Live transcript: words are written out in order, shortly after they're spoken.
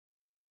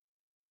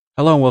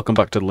Hello and welcome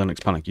back to the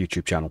Linux Panic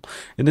YouTube channel.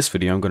 In this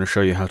video I'm going to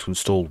show you how to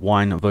install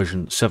Wine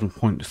version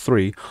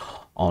 7.3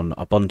 on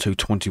Ubuntu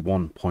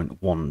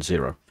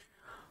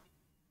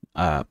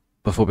 21.10.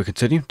 Before we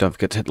continue, don't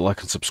forget to hit the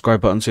like and subscribe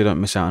button so you don't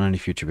miss out on any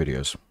future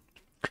videos.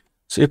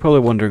 So you're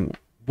probably wondering,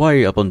 why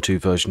Ubuntu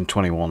version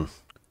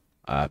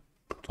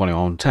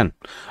 21.10?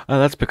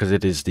 That's because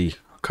it is the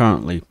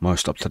currently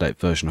most up-to-date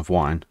version of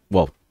Wine,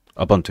 well,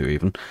 Ubuntu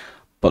even,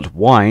 but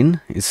Wine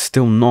is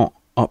still not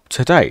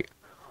up-to-date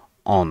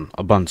on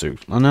Ubuntu.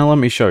 And now let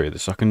me show you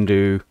this. I can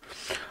do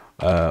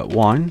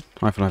wine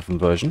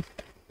version,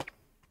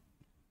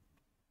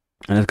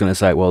 and it's going to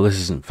say, well, this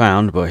isn't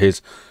found, but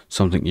here's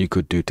something you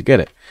could do to get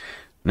it.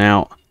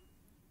 Now,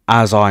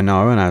 as I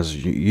know, and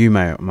as you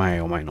may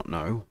or may not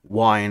know,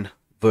 Wine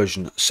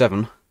version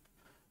 7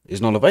 is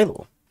not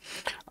available.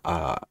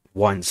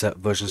 Wine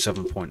version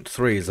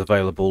 7.3 is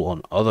available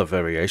on other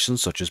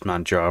variations such as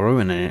Manjaro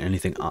and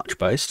anything Arch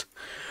based,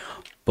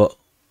 but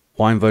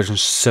Wine version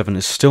 7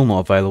 is still not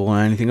available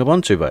on anything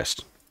Ubuntu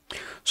based.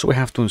 So we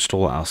have to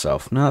install it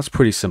ourselves. Now that's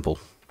pretty simple.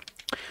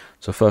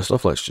 So first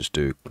off, let's just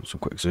do some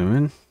quick zoom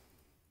in.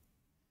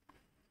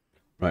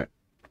 Right.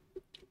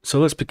 So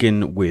let's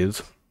begin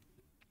with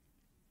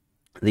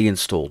the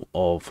install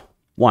of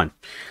Wine.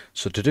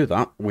 So to do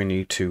that, we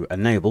need to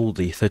enable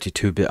the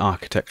 32-bit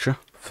architecture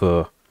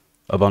for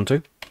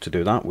Ubuntu. To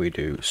do that, we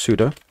do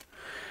sudo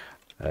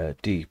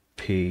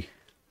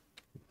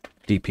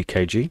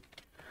dpkg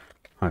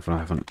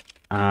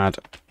add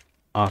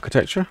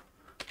architecture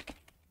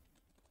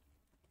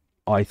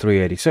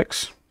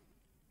i386,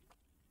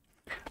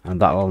 and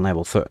that will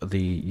enable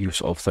the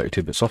use of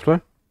 32-bit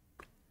software.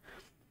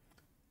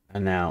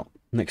 And now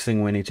next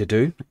thing we need to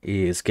do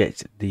is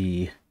get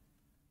the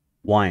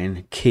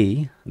Wine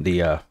key,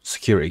 the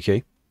security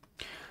key,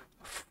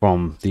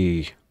 from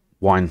the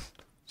Wine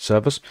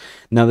servers.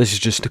 Now this is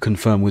just to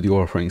confirm with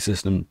your operating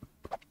system,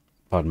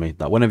 pardon me,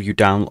 that whenever you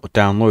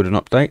download an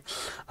update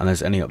and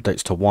there's any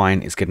updates to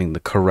Wine, it's getting the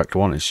correct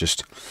one. It's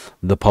just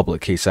the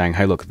public key saying,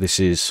 hey look, this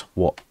is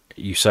what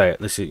you say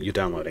it, you're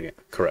downloading it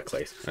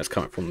correctly, and it's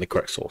coming from the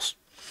correct source.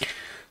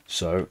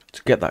 So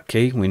to get that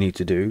key, we need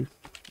to do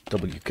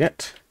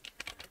wget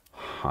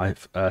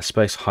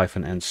space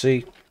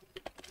 -nc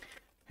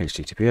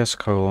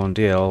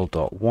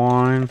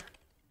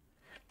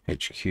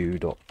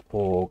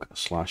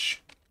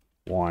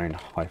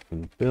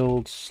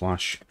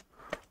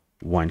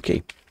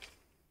https://dl.wine/wine-build/winekey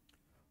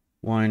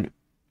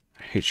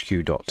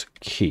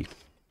winehq.key.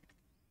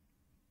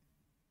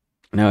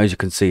 Now as you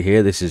can see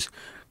here, this is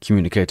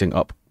communicating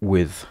up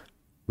with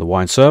the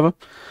Wine server.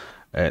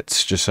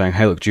 It's just saying,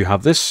 hey look, do you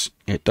have this?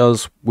 It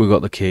does. We've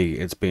got the key,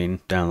 it's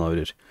been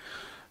downloaded.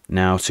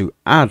 Now to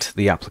add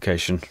the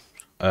application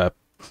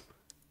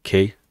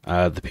key,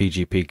 the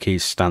PGP key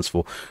stands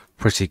for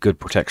pretty good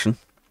protection.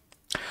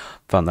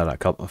 Found that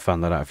out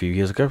a few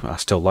years ago. I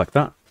still like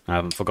that. I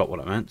haven't forgot what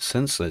it meant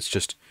since. It's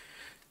just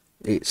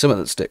something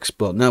that sticks.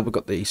 But now we've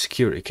got the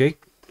security key,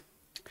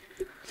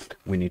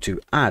 we need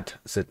to add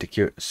said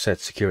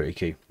security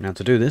key. Now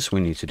to do this, we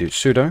need to do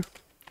sudo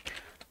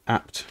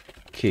apt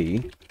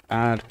key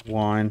add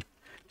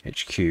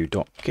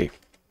winehq.key.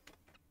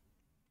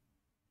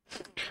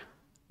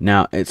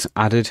 Now it's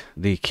added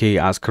the key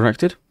as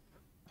corrected,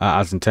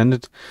 as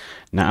intended.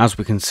 Now as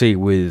we can see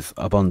with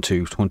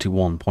Ubuntu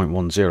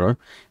 21.10,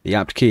 the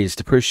apt key is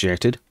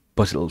depreciated,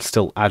 but it'll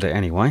still add it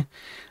anyway.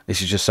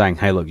 This is just saying,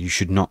 hey look, you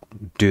should not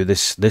do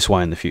this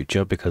way in the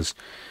future because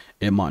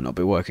it might not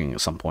be working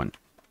at some point.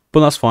 But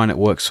that's fine, it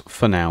works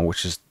for now,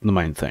 which is the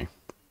main thing.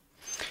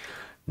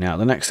 Now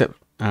the next step,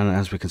 and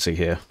as we can see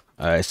here,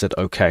 it said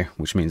OK,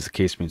 which means the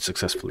key has been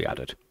successfully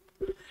added.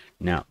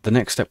 Now the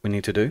next step we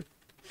need to do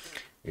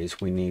is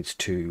we need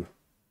to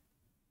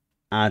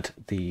add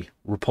the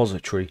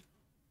repository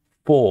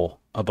for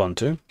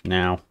Ubuntu.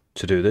 Now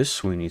to do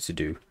this, we need to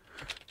do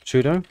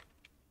sudo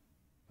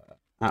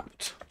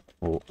apt,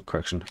 or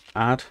correction,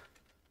 add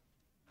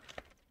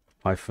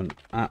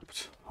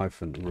 -apt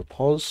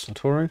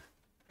 -repository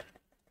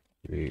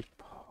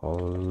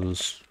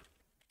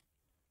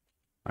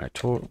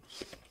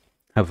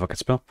however I can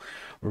spell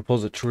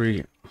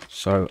repository,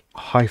 so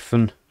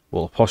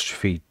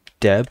apostrophe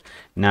deb.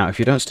 Now if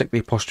you don't stick the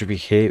apostrophe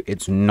here,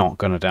 it's not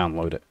going to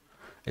download it.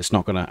 It's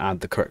not going to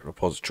add the correct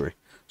repository.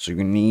 So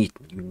you need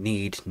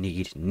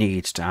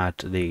to add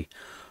the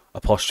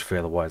apostrophe,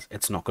 otherwise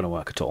it's not going to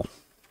work at all.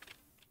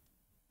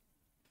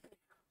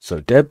 So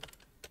deb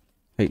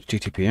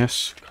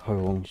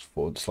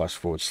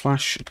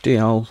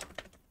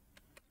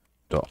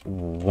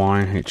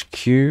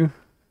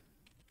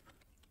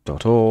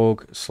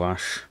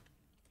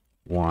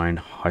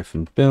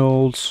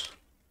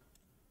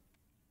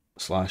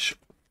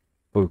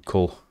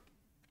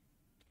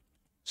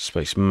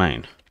space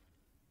main,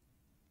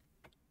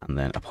 and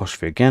then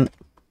apostrophe again.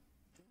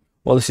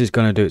 What this is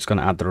going to do, it's going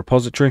to add the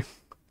repository.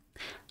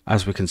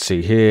 As we can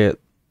see here,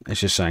 it's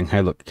just saying,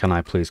 hey look, can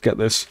I please get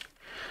this?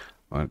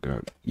 I'll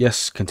go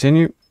yes,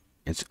 continue.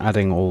 It's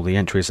adding all the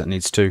entries that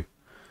needs to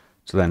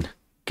then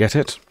get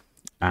it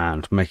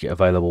and make it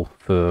available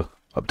for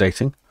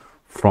updating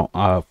from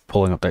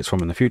pulling updates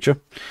from in the future.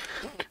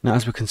 Now,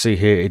 as we can see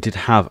here, it did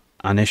have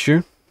an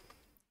issue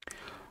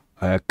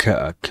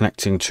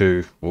connecting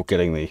to or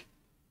getting the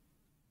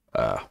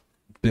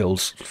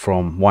builds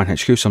from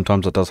WineHQ.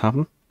 Sometimes that does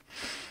happen.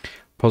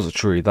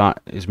 Repository,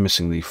 that is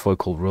missing the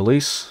focal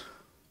release.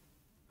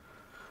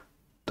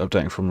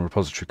 Updating from a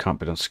repository can't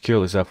be done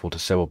securely, is therefore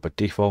disabled by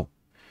default.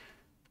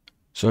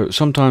 So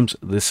sometimes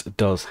this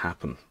does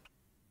happen,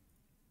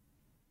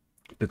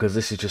 because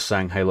this is just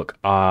saying, hey look,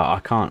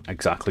 I can't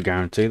exactly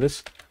guarantee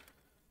this,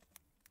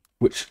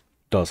 which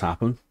does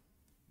happen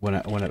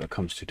whenever it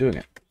comes to doing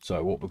it.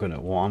 So what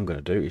I'm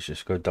gonna do is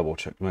just go double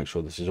check to make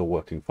sure this is all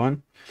working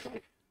fine.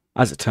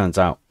 As it turns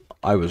out,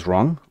 I was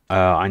wrong.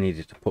 I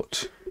needed to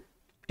put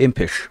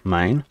impish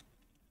main.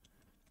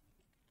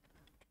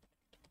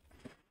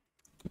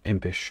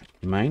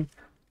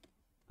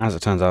 As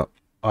it turns out,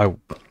 I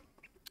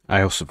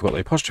also forgot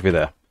the apostrophe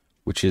there,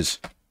 which is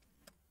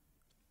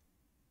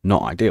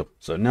not ideal.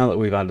 So now that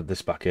we've added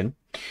this back in,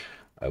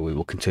 we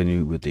will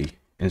continue with the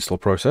install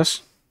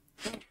process.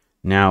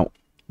 Now,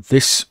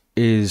 this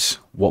is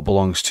what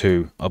belongs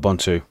to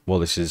Ubuntu. Well,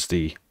 this is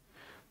the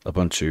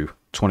Ubuntu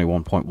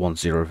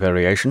 21.10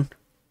 variation.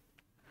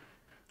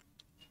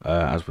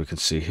 As we can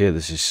see here,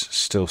 this is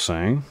still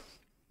saying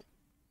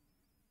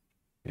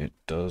it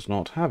does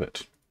not have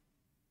it.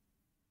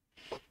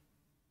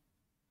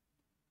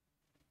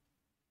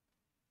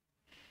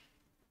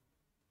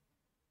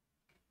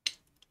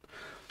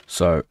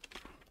 So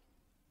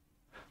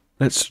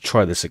let's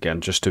try this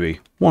again just to be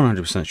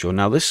 100% sure.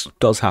 Now, this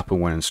does happen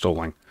when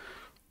installing,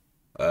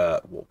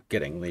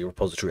 getting the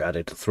repository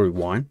added through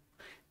Wine.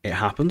 It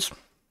happens.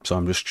 So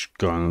I'm just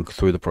going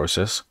through the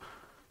process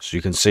so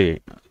you can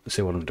see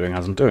what I'm doing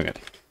as I'm doing it.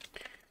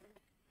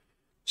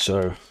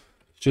 So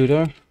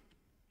sudo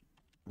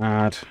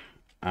add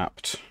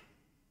apt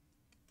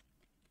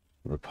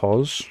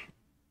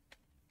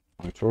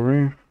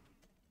repository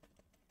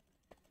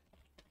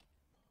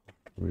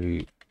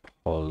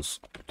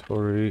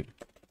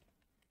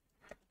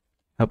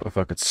help if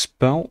I could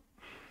spell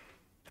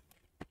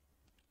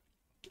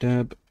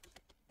deb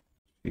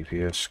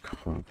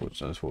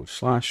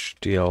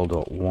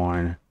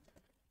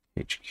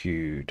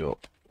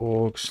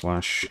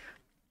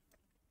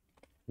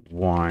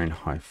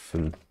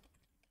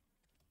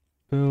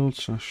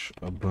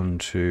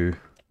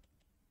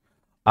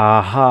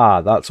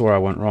Aha, that's where I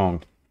went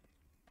wrong.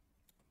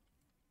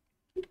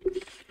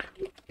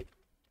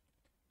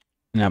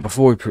 Now,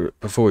 before we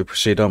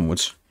proceed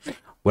onwards,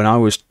 when I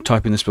was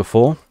typing this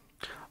before,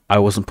 I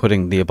wasn't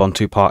putting the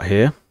Ubuntu part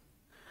here,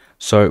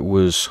 so it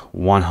was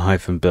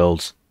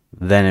wine-builds.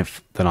 Then I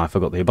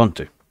forgot the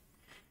Ubuntu.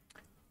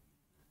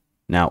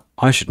 Now,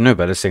 I should know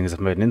better, seeing as I've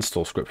made an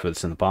install script for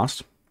this in the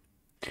past,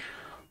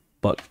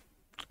 but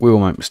we will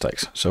make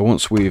mistakes. So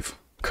once we've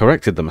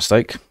corrected the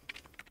mistake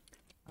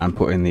and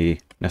put in the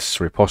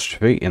necessary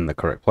apostrophe in the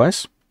correct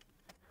place,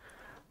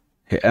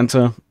 hit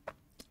enter.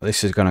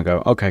 This is going to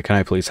go, okay, can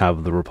I please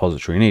have the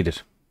repository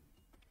needed?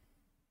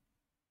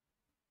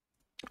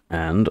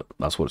 And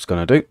that's what it's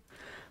going to do.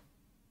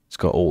 It's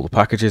got all the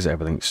packages,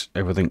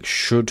 everything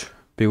should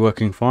be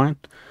working fine.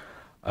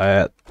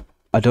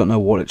 I don't know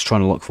what it's trying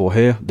to look for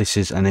here. This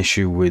is an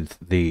issue with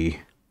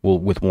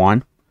with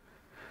Wine.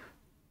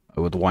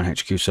 With the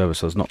WineHQ server,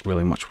 so there's not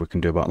really much we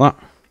can do about that.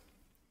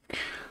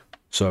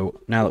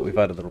 So now that we've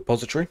added the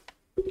repository,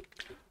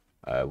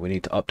 we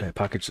need to update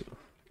package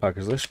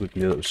list. We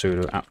can do that with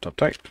sudo apt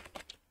update.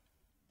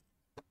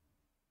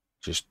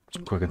 Just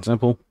quick and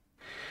simple.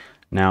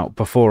 Now,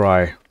 before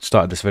I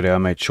started this video, I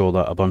made sure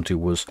that Ubuntu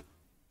was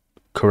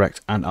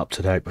correct and up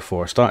to date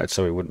before I started,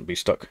 so we wouldn't be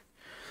stuck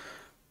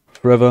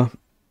forever.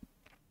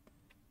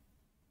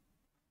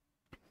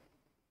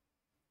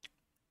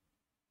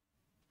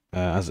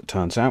 As it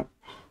turns out,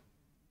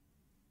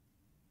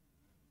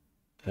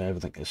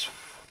 everything is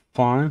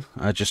fine.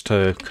 Just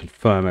to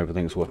confirm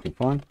everything's working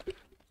fine,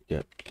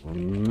 get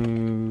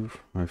remove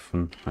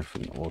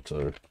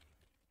 -auto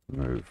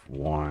remove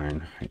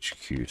wine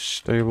HQ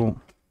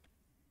stable.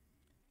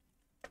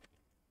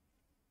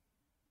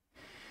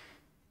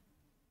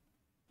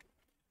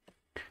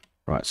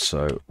 Right,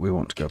 so we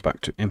want to go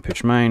back to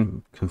impish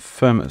main,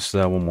 confirm it's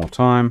there one more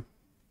time.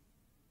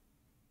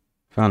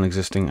 Found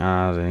existing,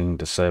 adding,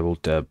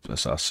 disabled deb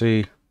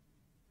src.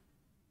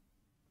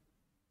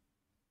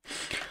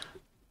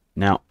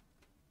 Now,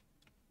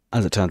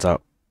 as it turns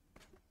out,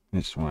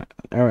 it's right.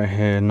 Error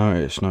here,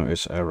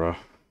 notice error.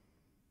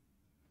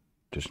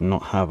 Does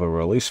not have a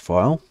release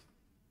file.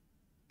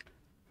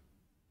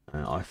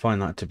 I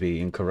find that to be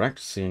incorrect,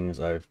 seeing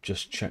as I've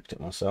just checked it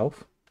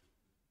myself.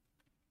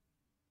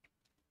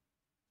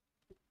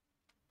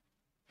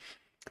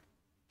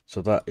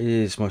 So that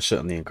is most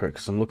certainly incorrect,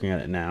 because I'm looking at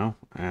it now,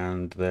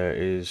 and there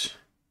is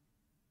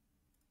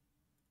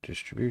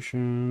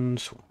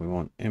distributions. We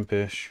want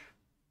impish.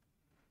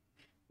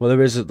 Well,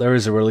 there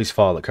is a release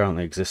file that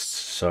currently exists,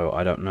 so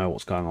I don't know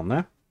what's going on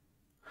there.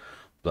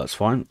 But that's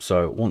fine.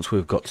 So once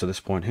we've got to this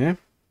point here,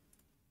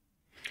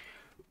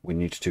 we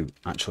need to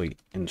actually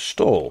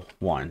install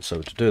Wine.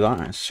 So to do that,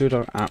 it's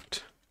sudo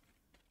apt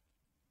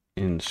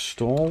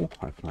install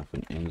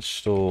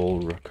install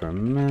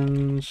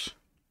recommends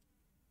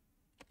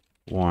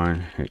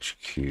wine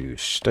HQ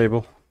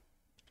stable.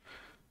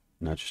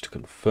 Now, just to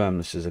confirm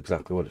this is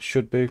exactly what it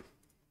should be,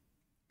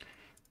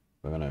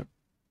 we're going to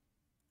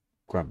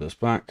grab this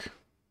back.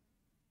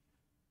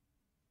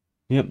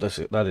 Yep, that's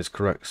it. That is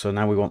correct. So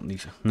now we want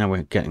these. Now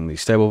we're getting the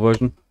stable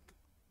version,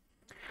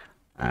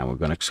 and we're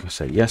going to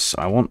say yes,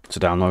 I want to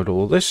download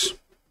all of this.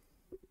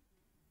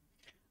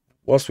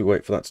 Whilst we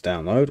wait for that to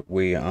download,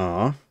 we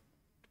are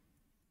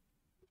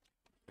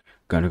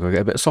going to go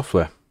get a bit of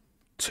software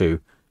to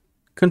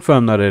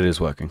confirm that it is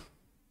working.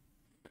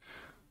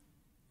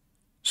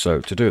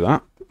 So to do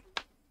that,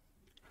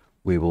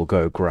 we will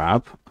go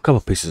grab a couple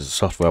of pieces of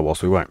software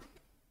whilst we wait.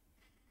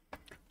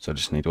 So I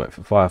just need to wait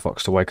for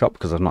Firefox to wake up,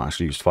 because I've not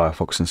actually used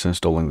Firefox since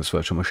installing this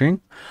virtual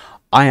machine.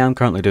 I am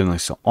currently doing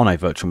this on a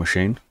virtual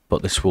machine,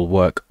 but this will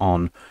work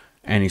on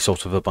any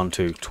sort of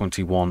Ubuntu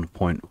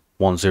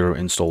 21.10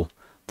 install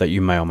that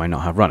you may or may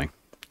not have running.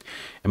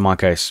 In my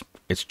case,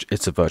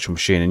 it's a virtual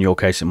machine. In your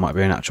case, it might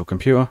be an actual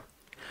computer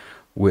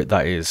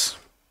that is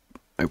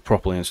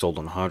properly installed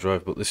on the hard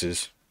drive, but this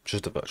is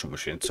just a virtual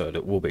machine, so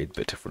it will be a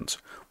bit different.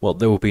 Well,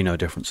 there will be no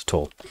difference at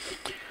all.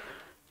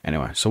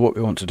 Anyway, so what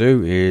we want to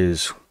do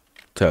is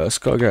let's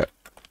go get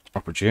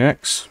Opera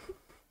GX,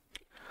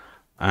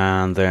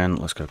 and then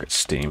let's go get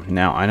Steam.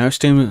 Now, I know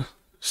Steam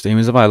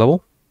is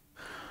available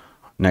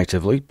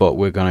natively, but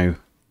we're going to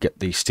get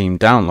the Steam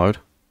download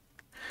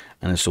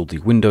and install the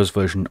Windows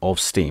version of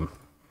Steam.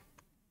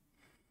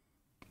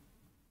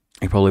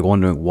 You're probably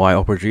wondering why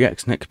Opera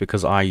GX, Nick,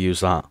 because I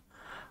use that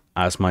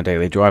as my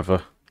daily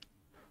driver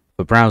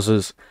for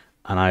browsers,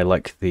 and I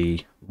like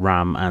the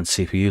RAM and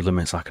CPU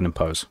limits I can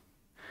impose.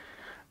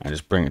 I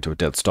just bring it to a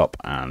dead stop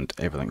and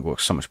everything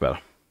works so much better.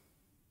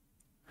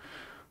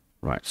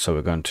 Right, so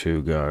we're going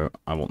to go,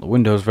 I want the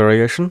Windows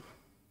variation.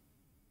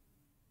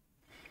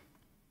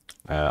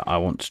 I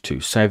want to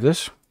save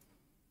this,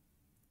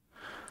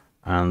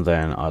 and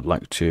then I'd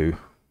like to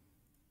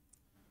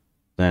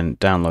then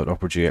download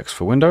Opera GX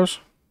for Windows.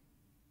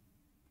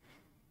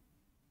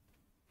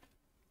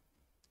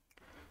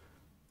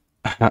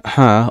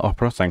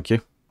 Opera, thank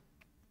you.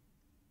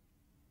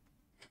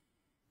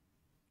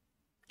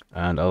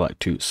 And I like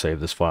to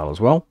save this file as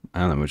well,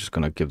 and then we're just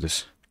going to give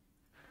this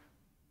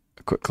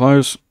a quick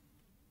close.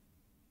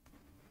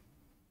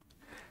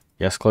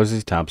 Yes, close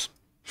these tabs.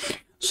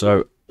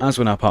 So as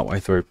we're now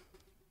partway through,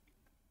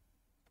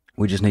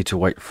 we just need to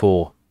wait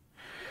for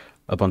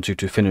Ubuntu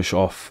to finish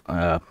off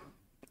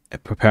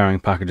preparing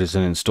packages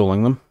and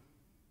installing them.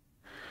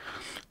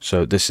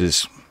 So this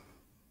is,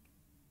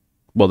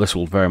 well, this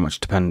will very much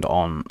depend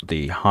on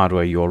the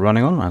hardware you're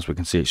running on. As we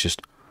can see, it's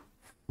just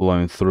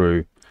blown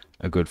through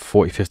a good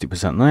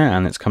 40-50% there,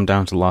 and it's come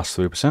down to the last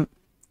 3%.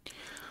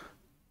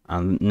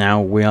 And now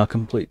we are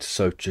complete.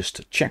 So just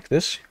to check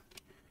this,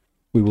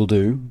 we will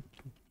do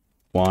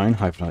wine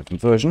 --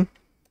 version.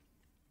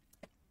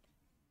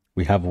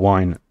 We have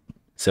wine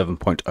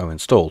 7.0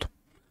 installed,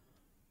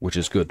 which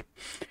is good.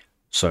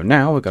 So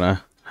now we're going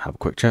to have a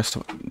quick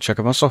check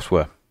of our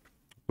software.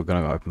 We're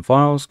going to go open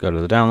files, go to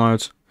the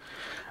downloads,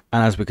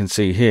 and as we can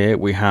see here,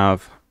 we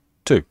have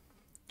two.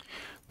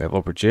 We have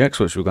Opera GX,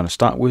 which we're going to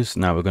start with.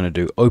 Now we're going to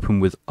do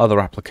open with other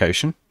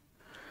application,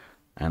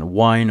 and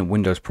Wine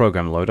Windows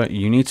Program Loader.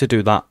 You need to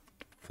do that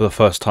for the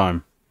first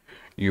time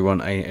you run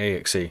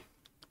AXE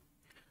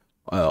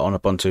on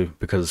Ubuntu,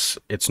 because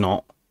it's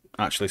not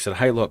actually said,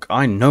 hey look,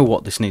 I know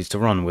what this needs to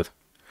run with.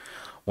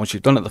 Once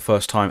you've done it the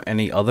first time,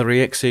 any other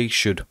exe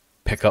should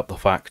pick up the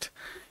fact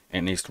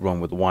it needs to run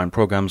with the Wine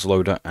Programs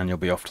Loader, and you'll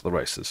be off to the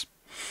races.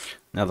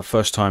 Now the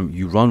first time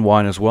you run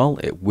Wine as well,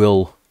 it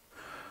will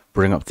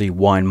bring up the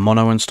Wine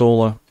Mono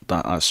installer.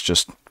 That's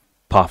just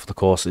part of the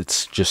course.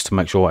 It's just to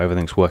make sure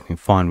everything's working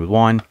fine with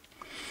Wine,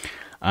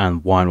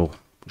 and Wine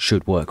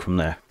should work from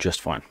there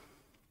just fine.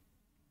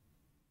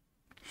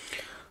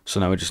 So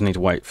now we just need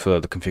to wait for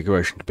the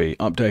configuration to be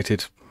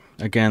updated.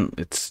 Again,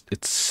 it's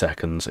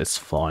seconds, it's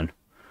fine.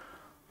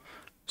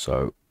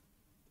 So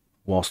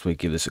whilst we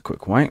give this a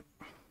quick wait,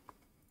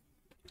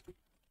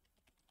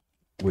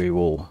 we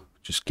will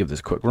just give this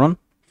a quick run.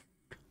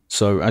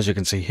 So as you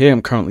can see here,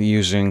 I'm currently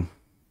using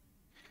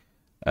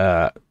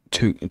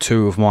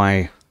two of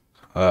my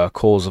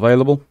cores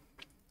available.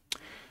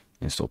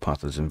 Install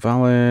path is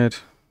invalid.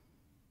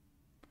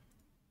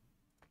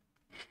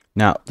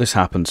 Now this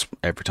happens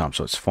every time,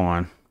 so it's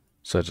fine.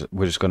 So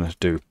we're just going to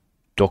do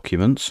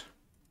documents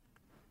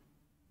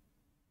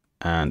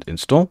and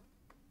install.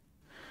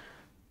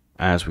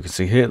 As we can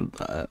see here,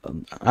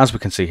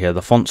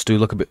 the fonts do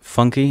look a bit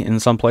funky in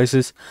some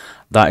places.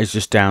 That is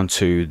just down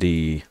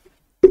to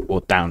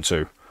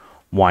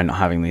why not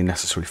having the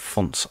necessary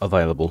fonts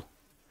available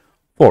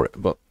for it,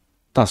 but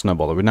that's no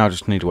bother. We now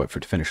just need to wait for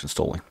it to finish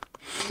installing.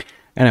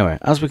 Anyway,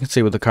 as we can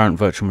see with the current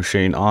virtual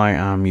machine, I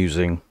am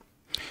using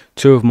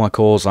two of my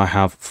cores. I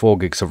have 4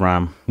 gigs of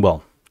RAM.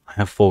 Well, I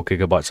have 4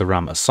 gigabytes of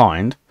RAM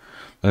assigned.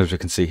 As we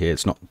can see here,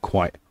 it's not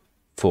quite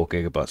 4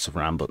 gigabytes of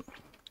RAM, but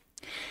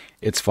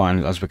it's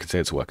fine. As we can see,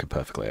 it's working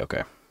perfectly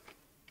okay.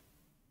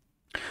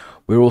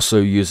 We're also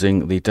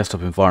using the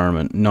desktop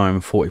environment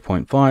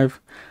 940.5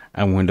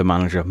 and Window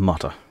Manager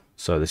Mutter.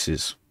 So this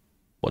is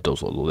what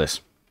does all of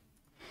this.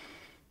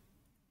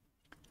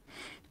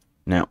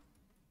 Now,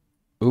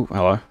 ooh,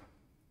 hello.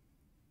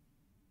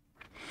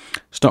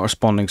 It's not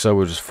responding, so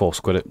we'll just force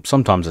quit it.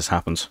 Sometimes this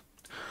happens,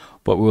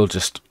 but we'll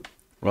just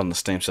run the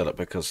Steam setup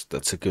because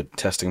that's a good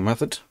testing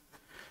method.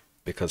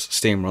 Because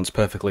Steam runs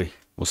perfectly,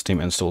 well,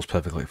 Steam installs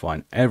perfectly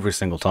fine every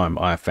single time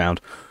I have found,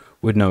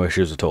 with no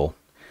issues at all.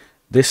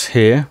 This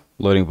here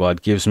loading bar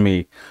gives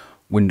me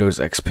Windows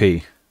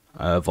XP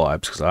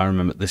vibes, because I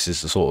remember this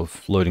is the sort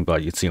of loading bar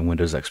you'd see in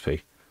Windows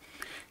XP.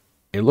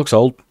 It looks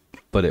old,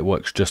 but it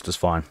works just as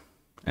fine,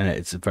 and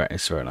it's very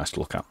nice to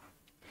look at.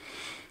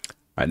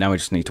 Right, now we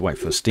just need to wait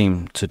for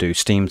Steam to do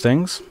Steam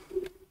things,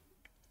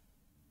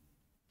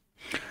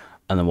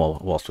 and then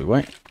whilst we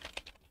wait,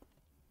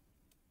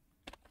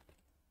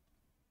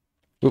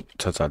 oops,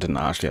 turns out I didn't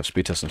actually have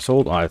speed test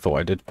installed. I thought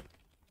I did.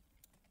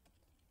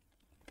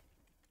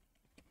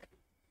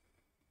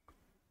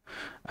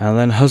 And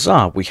then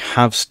huzzah, we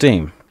have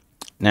Steam.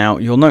 Now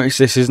you'll notice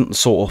this isn't the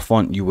sort of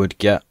font you would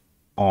get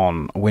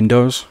on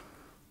Windows,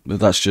 but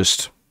that's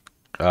just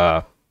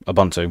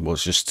Ubuntu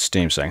was just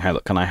Steam saying, hey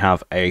look, can I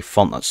have a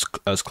font that's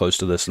as close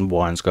to this? And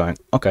Wine's going,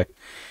 okay,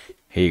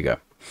 here you go.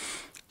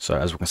 So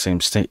as we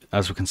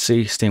can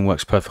see, Steam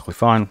works perfectly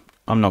fine.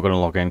 I'm not going to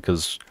log in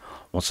because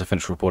once I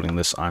finish recording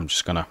this, I'm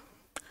just going to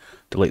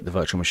delete the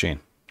virtual machine.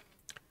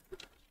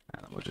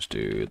 And we'll just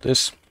do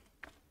this.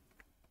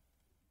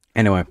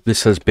 Anyway,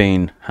 this has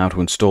been how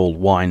to install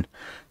Wine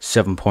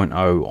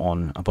 7.0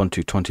 on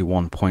Ubuntu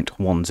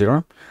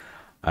 21.10.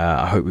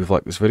 I hope you've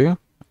liked this video.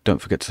 Don't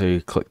forget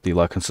to click the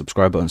like and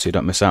subscribe button so you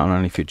don't miss out on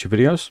any future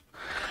videos.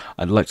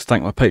 I'd like to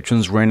thank my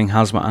patrons, Raining,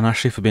 Hazmat and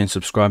Ashley, for being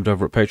subscribed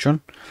over at Patreon,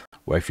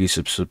 where if you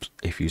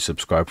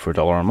subscribe for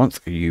 $1 a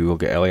month, you will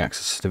get early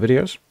access to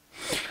videos,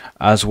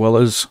 as well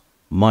as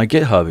my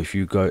GitHub.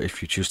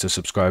 If you choose to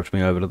subscribe to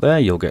me over there,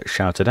 you'll get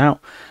shouted out,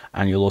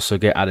 and you'll also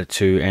get added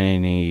to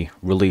any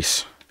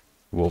releases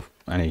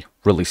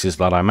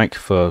that I make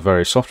for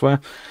various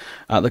software.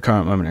 At the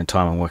current moment in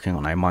time, I'm working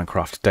on a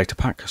Minecraft data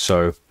pack,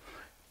 so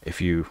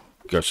if you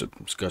go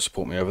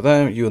support me over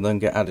there, you will then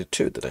get added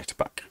to the data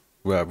pack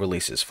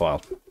releases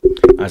file.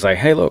 I say,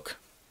 hey look,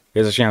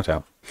 here's a shout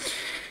out.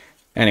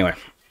 Anyway,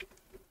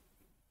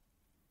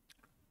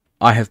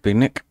 I have been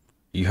Nick.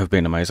 You have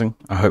been amazing.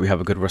 I hope you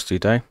have a good rest of your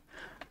day,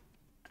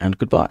 and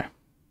goodbye.